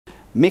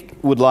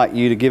Mick would like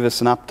you to give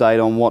us an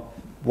update on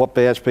what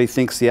BHP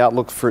thinks the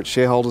outlook for its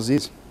shareholders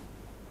is.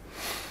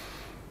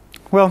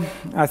 Well,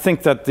 I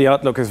think that the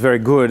outlook is very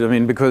good. I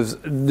mean, because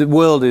the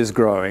world is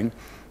growing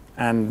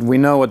and we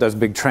know what those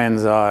big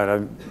trends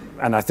are.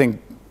 And I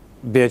think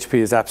BHP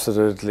is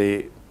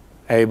absolutely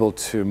able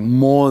to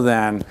more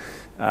than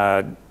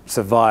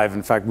survive.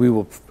 In fact, we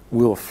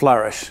will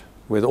flourish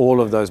with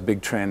all of those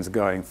big trends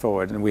going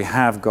forward. And we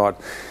have got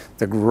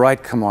the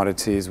right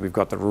commodities, we've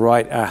got the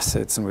right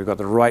assets, and we've got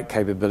the right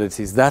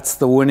capabilities. That's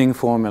the winning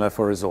formula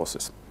for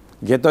resources.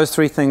 Get those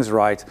three things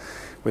right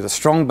with a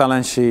strong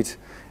balance sheet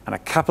and a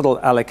capital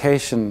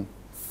allocation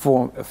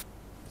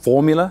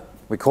formula.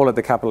 We call it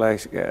the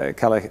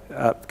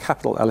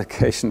capital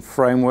allocation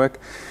framework.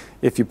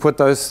 If you put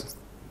those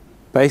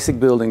basic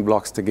building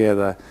blocks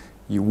together,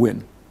 you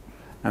win.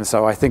 And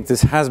so I think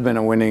this has been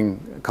a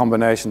winning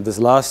combination. This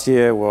last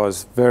year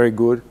was very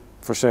good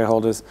for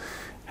shareholders,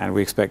 and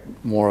we expect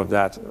more of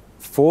that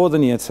for the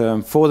near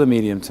term, for the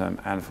medium term,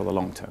 and for the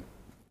long term.